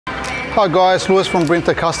Hi guys, Lewis from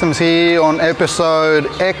Brintech Customs here on episode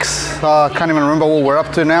X. Can't even remember what we're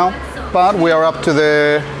up to now, but we are up to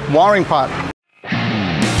the wiring part.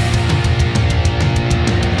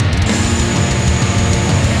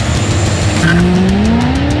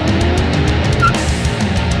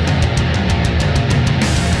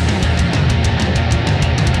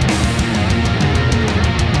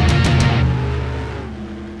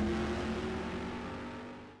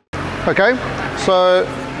 Okay, so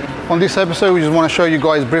on this episode we just want to show you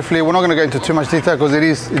guys briefly. We're not going to go into too much detail because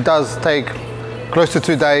it does take close to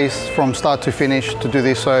 2 days from start to finish to do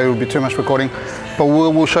this, so it will be too much recording. But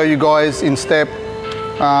we'll show you guys in step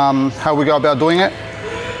how we go about doing it.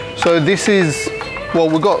 So this is, well,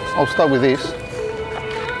 I'll start with this.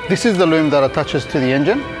 This is the loom that attaches to the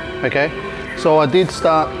engine, okay? So I did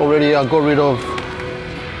start already, I got rid of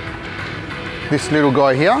this little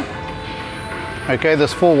guy here. Okay,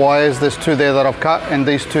 there's 4 wires, there's 2 there that I've cut and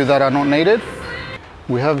these 2 that are not needed.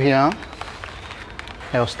 We have here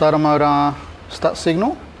our starter motor start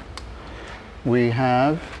signal. We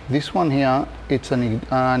have this one here, it's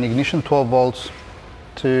an ignition 12 volts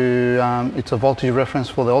to, it's a voltage reference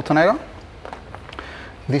for the alternator.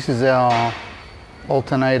 This is our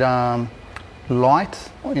alternator light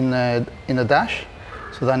in the dash,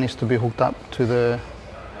 so that needs to be hooked up to the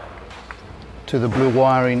blue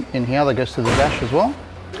wire in here that goes to the dash as well.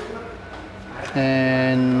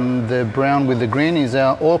 And the brown with the green is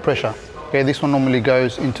our oil pressure. Okay, this one normally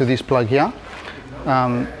goes into this plug here.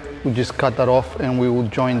 We just cut that off and we will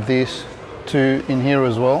join this to in here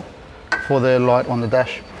as well for the light on the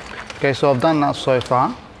dash. Okay, so I've done that so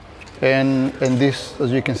far. And this,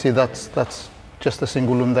 as you can see, that's just a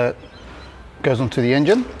single loom that goes onto the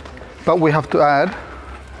engine. But we have to add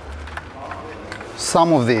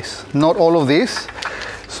some of this, not all of this.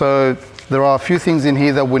 So there are a few things in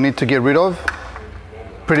here that we need to get rid of.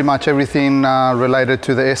 Pretty much everything related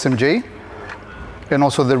to the SMG and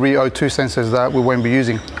also the rear O2 sensors that we won't be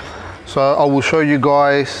using. So I will show you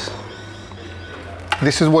guys,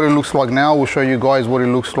 this is what it looks like now. We'll show you guys what it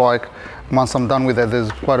looks like once I'm done with it.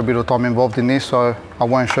 There's quite a bit of time involved in this, so I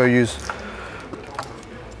won't show you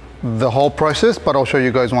the whole process, but I'll show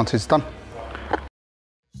you guys once it's done.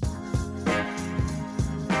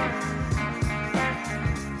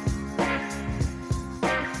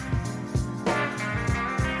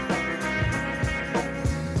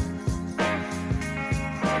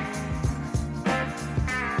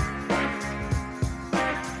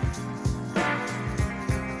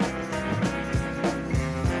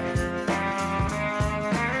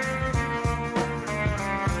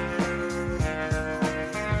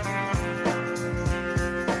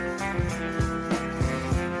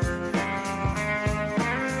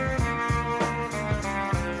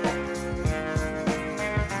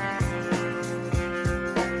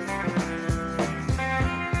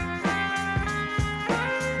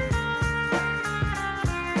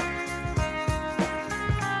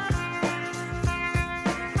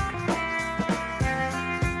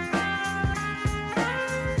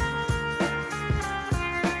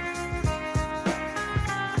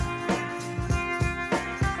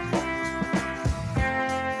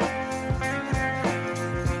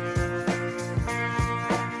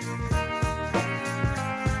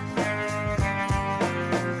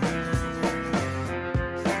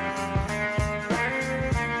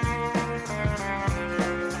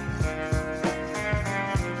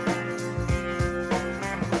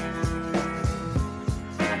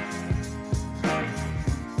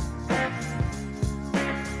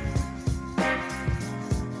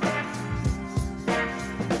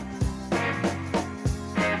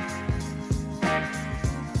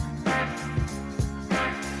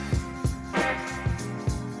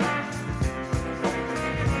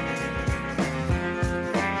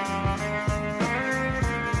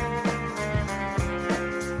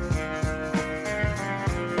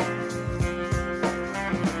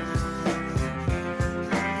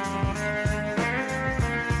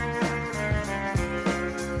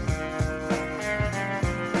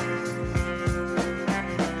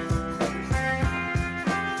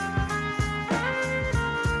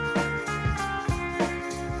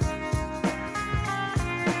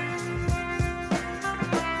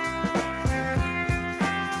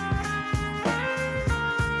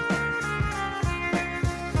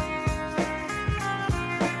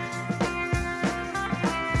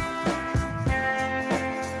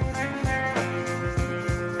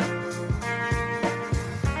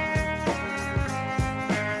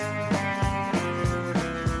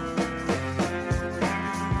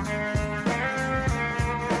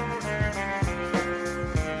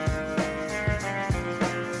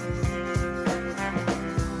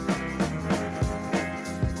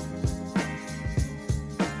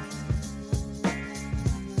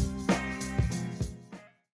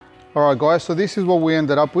 All right guys, so this is what we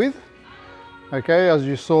ended up with. Okay, as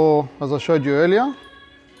you saw, as I showed you earlier.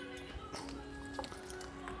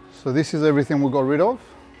 So this is everything we got rid of.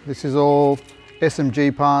 This is all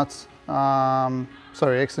SMG parts, SMG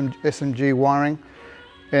wiring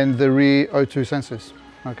and the rear O2 sensors.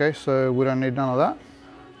 Okay, so we don't need none of that.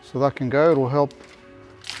 So that can go, it will help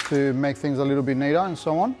to make things a little bit neater and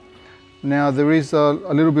so on. Now there is a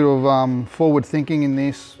little bit of forward thinking in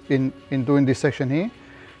this, in doing this section here.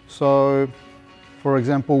 So for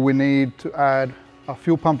example, we need to add a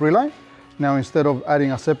fuel pump relay. Now instead of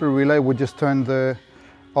adding a separate relay, we just turn the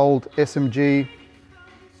old SMG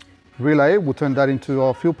relay, we'll turn that into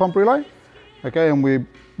our fuel pump relay. Okay, and we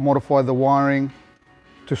modify the wiring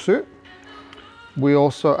to suit. We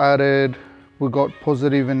also added, we got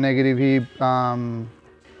positive and negative here.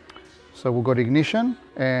 So we've got ignition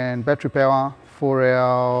and battery power for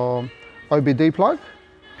our OBD plug.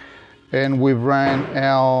 And we've ran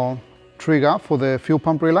our trigger for the fuel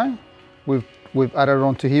pump relay. We've added it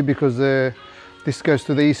onto here because this goes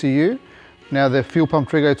to the ECU. Now the fuel pump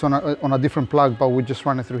trigger, it's on a different plug, but we just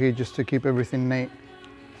run it through here just to keep everything neat,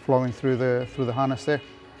 flowing through the harness there.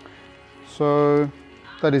 So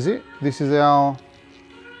that is it. This is our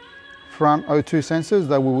front O2 sensors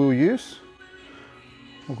that we will use.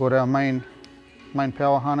 We've got our main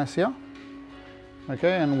power harness here.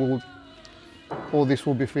 Okay, and all this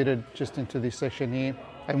will be fitted just into this section here,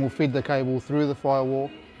 and we'll feed the cable through the firewall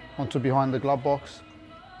onto behind the glove box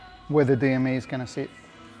where the DME is going to sit.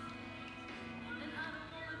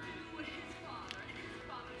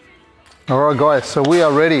 Alright guys, so we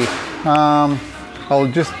are ready. I'll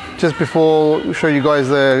just before show you guys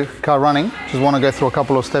the car running, just want to go through a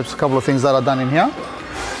couple of steps, a couple of things that are done in here.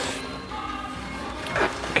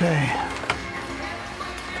 Okay.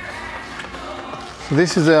 So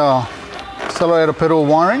this is our accelerator pedal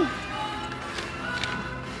wiring.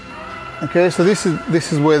 Okay, so this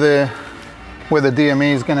is where the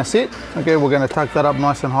DME is going to sit. Okay, we're going to tuck that up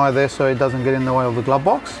nice and high there so it doesn't get in the way of the glove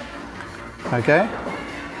box. Okay.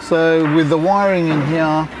 So with the wiring in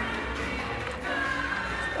here,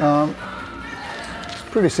 it's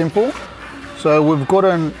pretty simple. So we've got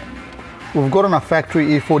a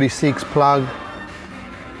factory E46 plug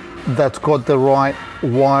that's got the right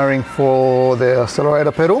wiring for the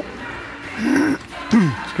accelerator pedal.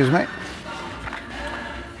 Excuse me.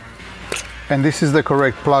 And this is the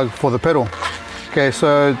correct plug for the pedal. Okay,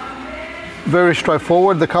 so very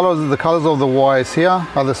straightforward. The colors of the wires here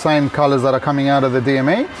are the same colors that are coming out of the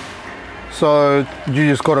DME. So you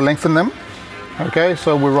just got to lengthen them. Okay,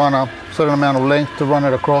 so we run a certain amount of length to run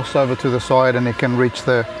it across over to the side, and it can reach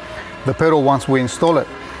the pedal once we install it.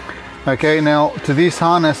 Okay, now to this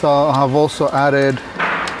harness I have also added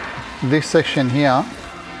this section here.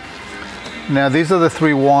 Now these are the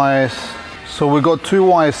 3 wires. So we've got 2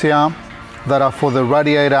 wires here that are for the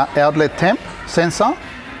radiator outlet temp sensor.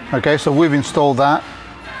 Okay, so we've installed that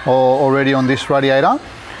already on this radiator.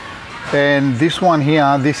 And this one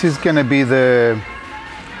here, this is going to be the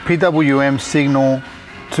PWM signal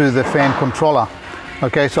to the fan controller.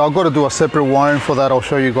 Okay, so I've got to do a separate wiring for that. I'll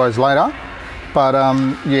show you guys later. But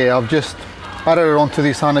yeah, I've just added it onto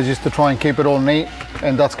this harness just to try and keep it all neat.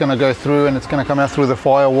 And that's going to go through, and it's going to come out through the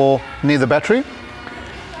firewall near the battery.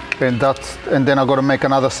 And then I've got to make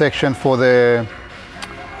another section for the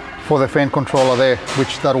fan controller there,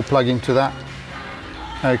 which that'll plug into that.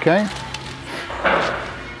 Okay.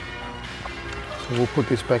 So we'll put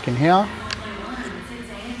this back in here.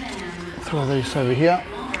 Throw these over here.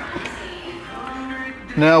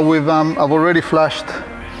 Now I've already flashed.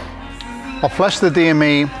 I've flashed the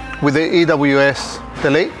DME with the EWS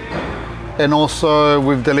delete, and also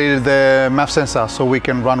we've deleted the MAF sensor so we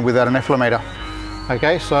can run without an efflumator.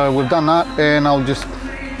 Okay, so we've done that, and I'll just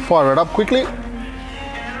fire it up quickly.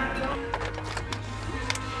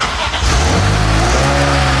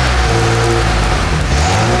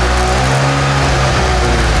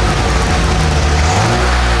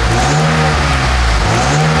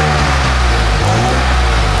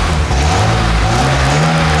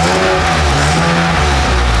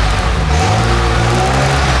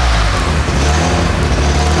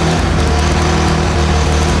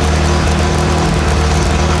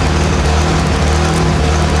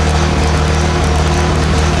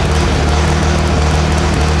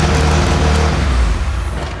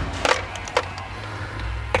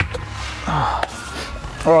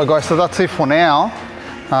 Alright guys, so that's it for now.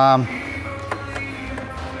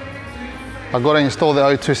 I've got to install the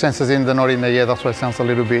O2 sensors in, they're not in there yet, that's why it sounds a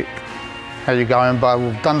little bit how you're going, but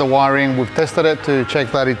we've done the wiring, we've tested it to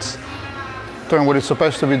check that it's doing what it's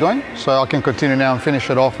supposed to be doing, so I can continue now and finish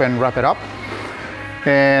it off and wrap it up.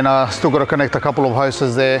 And still got to connect a couple of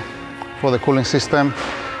hoses there for the cooling system,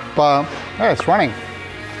 but yeah, it's running.